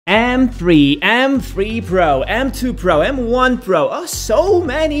M3, M3 Pro, M2 Pro, M1 Pro. Oh, so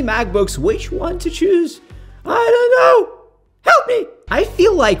many MacBooks. Which one to choose? I don't know. Help me! I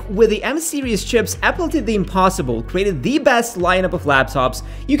feel like with the M series chips, Apple did the impossible, created the best lineup of laptops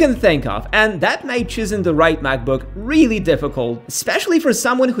you can think of, and that made choosing the right MacBook really difficult, especially for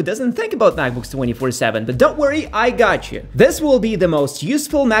someone who doesn't think about MacBooks 24/7, but don't worry, I got you. This will be the most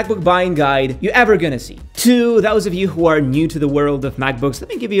useful MacBook buying guide you're ever gonna see. To those of you who are new to the world of MacBooks, let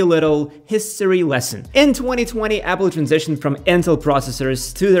me give you a little history lesson. In 2020, Apple transitioned from Intel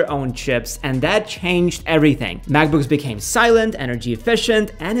processors to their own chips, and that changed everything. MacBooks became silent, energy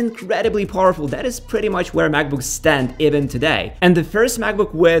efficient, and incredibly powerful. That is pretty much where MacBooks stand even today. And the first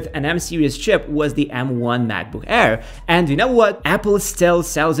MacBook with an M series chip was the M1 MacBook Air. And you know what? Apple still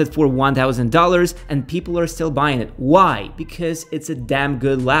sells it for $1,000 and people are still buying it. Why? Because it's a damn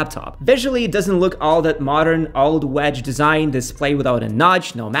good laptop. Visually, it doesn't look all that modern, old wedge design, display without a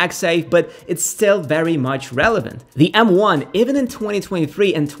notch, no MagSafe, but it's still very much relevant. The M1, even in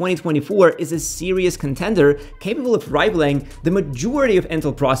 2023 and 2024, is a serious contender capable of rivaling the majority of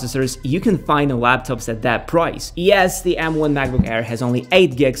Intel processors you can find on laptops at that price. Yes, the M1 MacBook Air has only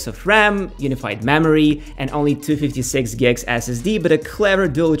 8 gigs of RAM, unified memory, and only 256 gigs SSD, but a clever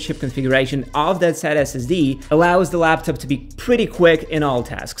dual chip configuration of that said SSD allows the laptop to be pretty quick in all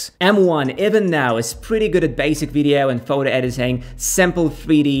tasks. M1, even now, is pretty good at basic video and photo editing, simple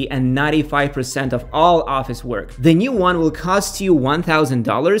 3D, and 95% of all office work. The new one will cost you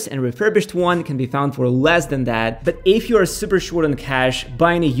 $1,000 and a refurbished one can be found for less than that, but if you're super short on cash,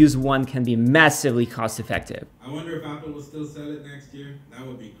 buying a used one can be massively cost effective. I wonder if Apple will still sell it next year. That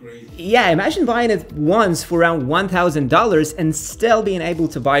would be crazy. Yeah, imagine buying it once for around $1,000 and still being able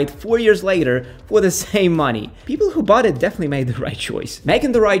to buy it 4 years later for the same money. People who bought it definitely made the right choice.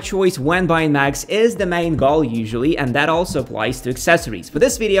 Making the right choice when buying Macs is the main goal usually, and that also applies to accessories. For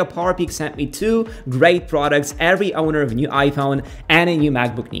this video, PowerPeak sent me 2 great products every owner of a new iPhone and a new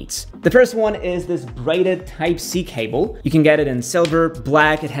MacBook needs. The first one is this braided Type-C cable. You can get it in silver,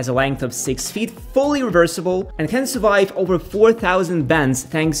 black, it has a length of 6 feet, fully reversible, and can survive over 4,000 bends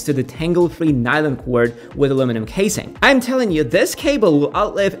thanks to the tangle-free nylon cord with aluminum casing. I'm telling you, this cable will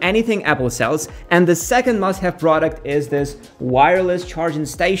outlive anything Apple sells, and the second must-have product is this wireless charging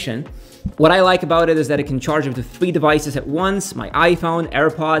station. What I like about it is that it can charge up to 3 devices at once, my iPhone,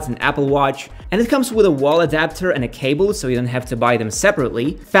 AirPods, and Apple Watch, and it comes with a wall adapter and a cable so you don't have to buy them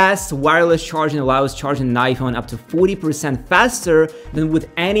separately. Fast wireless charging allows charging an iPhone up to 40% faster than with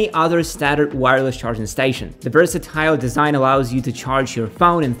any other standard wireless charging station. The versatile design allows you to charge your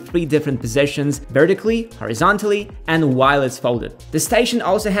phone in 3 different positions, vertically, horizontally, and while it's folded. The station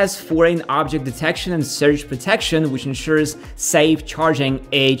also has foreign object detection and surge protection, which ensures safe charging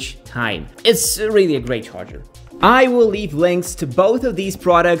each time. It's really a great charger. I will leave links to both of these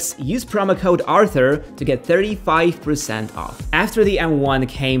products. Use promo code Arthur to get 35% off. After the M1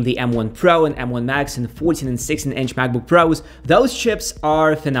 came the M1 Pro and M1 Max and 14 and 16-inch MacBook Pros. Those chips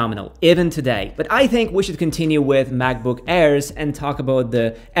are phenomenal, even today. But I think we should continue with MacBook Airs and talk about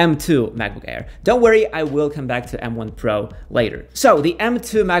the M2 MacBook Air. Don't worry, I will come back to M1 Pro later. So the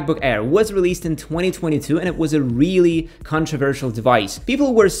M2 MacBook Air was released in 2022 and it was a really controversial device.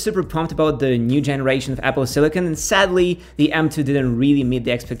 People were super pumped about the new generation of Apple Silicon, and sadly, the M2 didn't really meet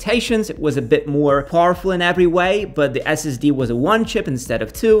the expectations. It was a bit more powerful in every way, but the SSD was a 1 chip instead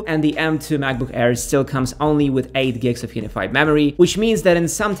of 2, and the M2 MacBook Air still comes only with 8 gigs of unified memory, which means that in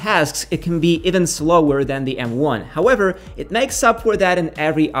some tasks, it can be even slower than the M1. However, it makes up for that in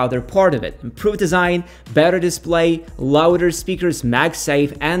every other part of it. Improved design, better display, louder speakers,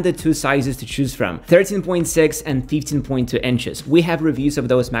 MagSafe, and the 2 sizes to choose from, 13.6 and 15.2 inches. We have reviews of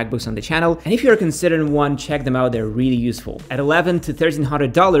those MacBooks on the channel, and if you're considering one, check them out. They're really useful. At $1,100 to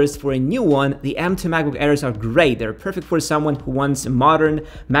 $1,300 for a new one, the M2 MacBook Airs are great. They're perfect for someone who wants a modern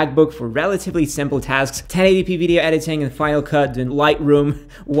MacBook for relatively simple tasks, 1080p video editing and Final Cut, doing Lightroom,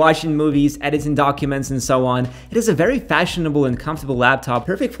 watching movies, editing documents, and so on. It is a very fashionable and comfortable laptop,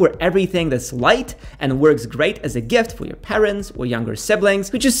 perfect for everything that's light and works great as a gift for your parents or younger siblings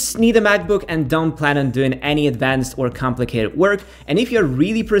who just need a MacBook and don't plan on doing any advanced or complicated work. And if you're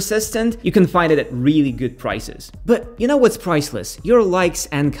really persistent, you can find it at really good prices. But you know what's priceless? Your likes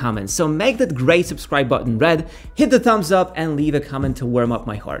and comments. So make that great subscribe button red, hit the thumbs up, and leave a comment to warm up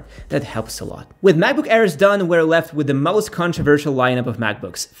my heart. That helps a lot. With MacBook Airs done, we're left with the most controversial lineup of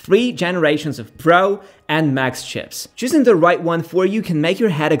MacBooks. 3 generations of Pro and Max chips. Choosing the right one for you can make your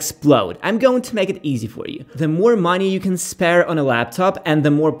head explode. I'm going to make it easy for you. The more money you can spare on a laptop and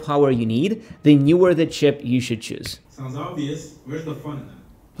the more power you need, the newer the chip you should choose. Sounds obvious. Where's the fun in that?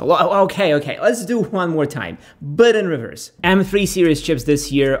 Okay, let's do one more time, but in reverse. M3 series chips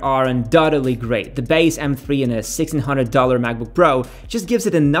this year are undoubtedly great. The base M3 in a $1,600 MacBook Pro just gives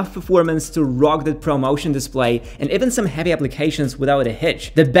it enough performance to rock the ProMotion display and even some heavy applications without a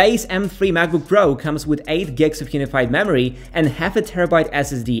hitch. The base M3 MacBook Pro comes with 8 gigs of unified memory and half a terabyte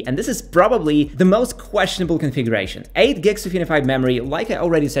SSD, and this is probably the most questionable configuration. 8 gigs of unified memory, like I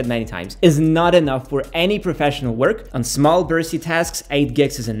already said many times, is not enough for any professional work. On small bursty tasks, 8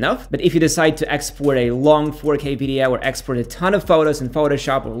 gigs is enough, but if you decide to export a long 4K video or export a ton of photos in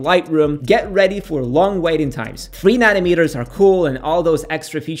Photoshop or Lightroom, get ready for long waiting times. 3 nanometers are cool and all those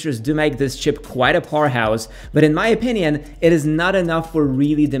extra features do make this chip quite a powerhouse, but in my opinion, it is not enough for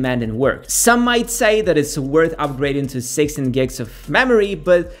really demanding work. Some might say that it's worth upgrading to 16 gigs of memory,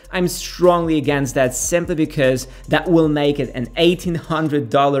 but I'm strongly against that simply because that will make it an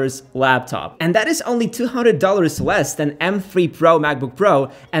 $1,800 laptop. And that is only $200 less than M3 Pro MacBook Pro,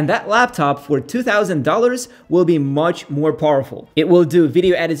 and that laptop for $2,000 will be much more powerful. It will do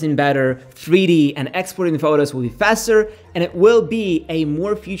video editing better, 3D and exporting photos will be faster, and it will be a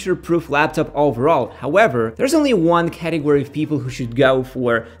more future-proof laptop overall. However, there's only one category of people who should go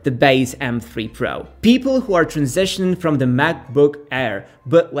for the base M3 Pro. People who are transitioning from the MacBook Air.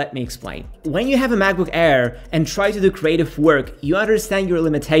 But let me explain. When you have a MacBook Air and try to do creative work, you understand your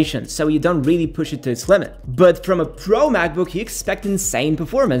limitations, so you don't really push it to its limit. But from a Pro MacBook, you expect insane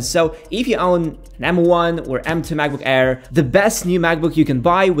performance. So if you own an M1 or M2 MacBook Air, the best new MacBook you can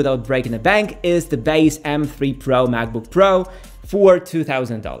buy without breaking the bank is the base M3 Pro MacBook Pro for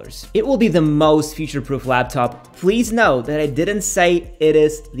 $2,000. It will be the most future-proof laptop. Please note that I didn't say it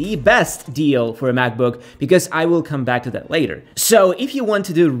is the best deal for a MacBook, because I will come back to that later. So if you want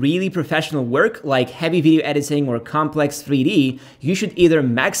to do really professional work like heavy video editing or complex 3D, you should either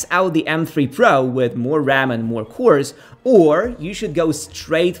max out the M3 Pro with more RAM and more cores, or you should go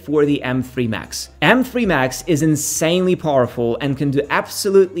straight for the M3 Max. M3 Max is insanely powerful and can do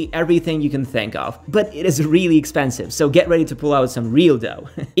absolutely everything you can think of, but it is really expensive, so get ready to pull out some real dough.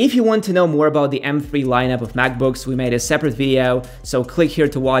 If you want to know more about the M3 lineup of MacBooks, we made a separate video, so click here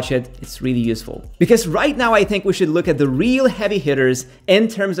to watch it. It's really useful. Because right now I think we should look at the real heavy hitters in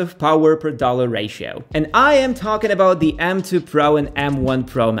terms of power per dollar ratio. And I am talking about the M2 Pro and M1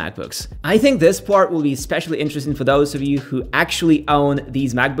 Pro MacBooks. I think this part will be especially interesting for those of you who actually own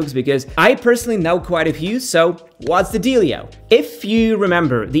these MacBooks, because I personally know quite a few, so what's the dealio? If you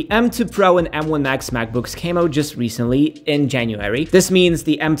remember, the M2 Pro and M1 Max MacBooks came out just recently in January. This means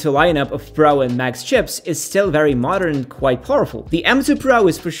the M2 lineup of Pro and Max chips is still very modern and quite powerful. The M2 Pro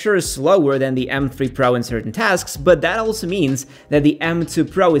is for sure slower than the M3 Pro in certain tasks, but that also means that the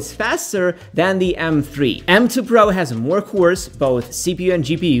M2 Pro is faster than the M3. M2 Pro has more cores, both CPU and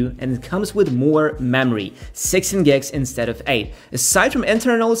GPU, and it comes with more memory, 16 gigs instead of 8. Aside from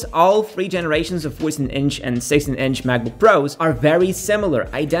internals, all 3 generations of 14-inch and 16-inch MacBook Pros are very similar.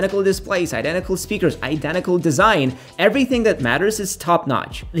 Identical displays, identical speakers, identical design. Everything that matters is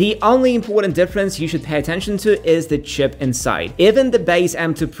top-notch. The only important difference you should pay attention to is the chip inside. Even the base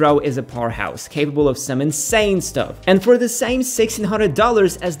M2 Pro is a powerhouse, capable of some insane stuff. And for the same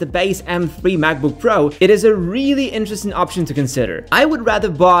 $1,600 as the base M3 MacBook Pro, it is a really interesting option to consider. I would rather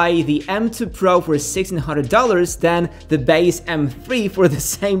buy the M2 Pro for $1,600 than the base M3 for the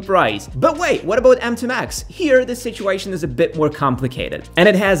same price. But wait, what about M2 Max? Here, the situation is a bit more complicated, and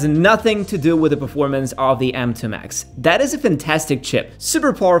it has nothing to do with the performance of the M2 Max. That is a fantastic chip,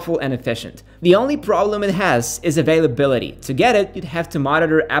 super powerful and efficient. The only problem it has is availability. To get it, you'd have to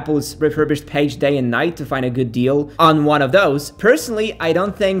monitor Apple's refurbished page day and night to find a good deal on one of those. Personally, I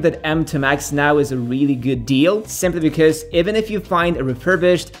don't think that M2 Max now is a really good deal, simply because even if you find a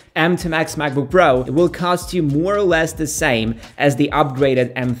refurbished M2 Max MacBook Pro, it will cost you more or less the same as the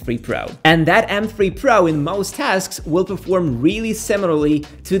upgraded M3 Pro. And that M3 Pro in most tasks will perform really similarly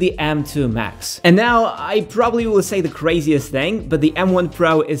to the M2 Max. And now, I probably will say the craziest thing, but the M1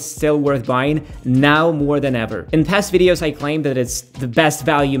 Pro is still worth buying now more than ever. In past videos, I claimed that it's the best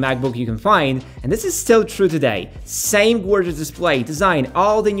value MacBook you can find, and this is still true today. Same gorgeous display, design,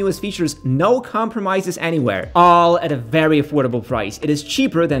 all the newest features, no compromises anywhere, all at a very affordable price. It is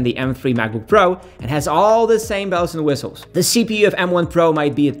cheaper than the M3 MacBook Pro and has all the same bells and whistles. The CPU of M1 Pro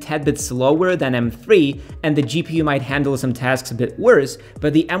might be a tad bit slower than M3, and the GPU might handle some tasks a bit worse,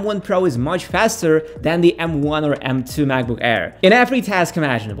 but the M1 Pro is much faster than the M1 or M2 MacBook Air in every task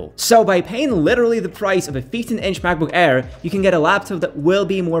imaginable. So by paying literally the price of a 15-inch MacBook Air, you can get a laptop that will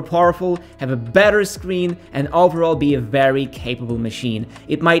be more powerful, have a better screen, and overall be a very capable machine.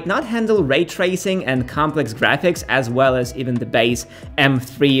 It might not handle ray tracing and complex graphics as well as even the base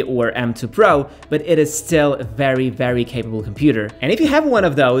M3 M3 or M2 Pro, but it is still a very, very capable computer. And if you have one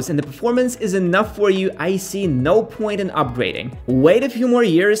of those and the performance is enough for you, I see no point in upgrading. Wait a few more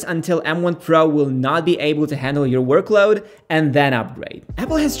years until M1 Pro will not be able to handle your workload, and then upgrade.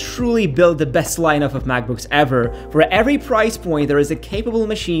 Apple has truly built the best lineup of MacBooks ever. For every price point, there is a capable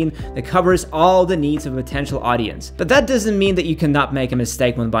machine that covers all the needs of a potential audience. But that doesn't mean that you cannot make a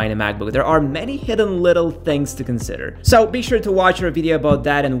mistake when buying a MacBook. There are many hidden little things to consider. So be sure to watch our video about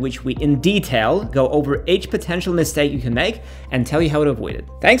that, in which we in detail go over each potential mistake you can make and tell you how to avoid it.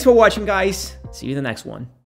 Thanks for watching, guys. See you in the next one.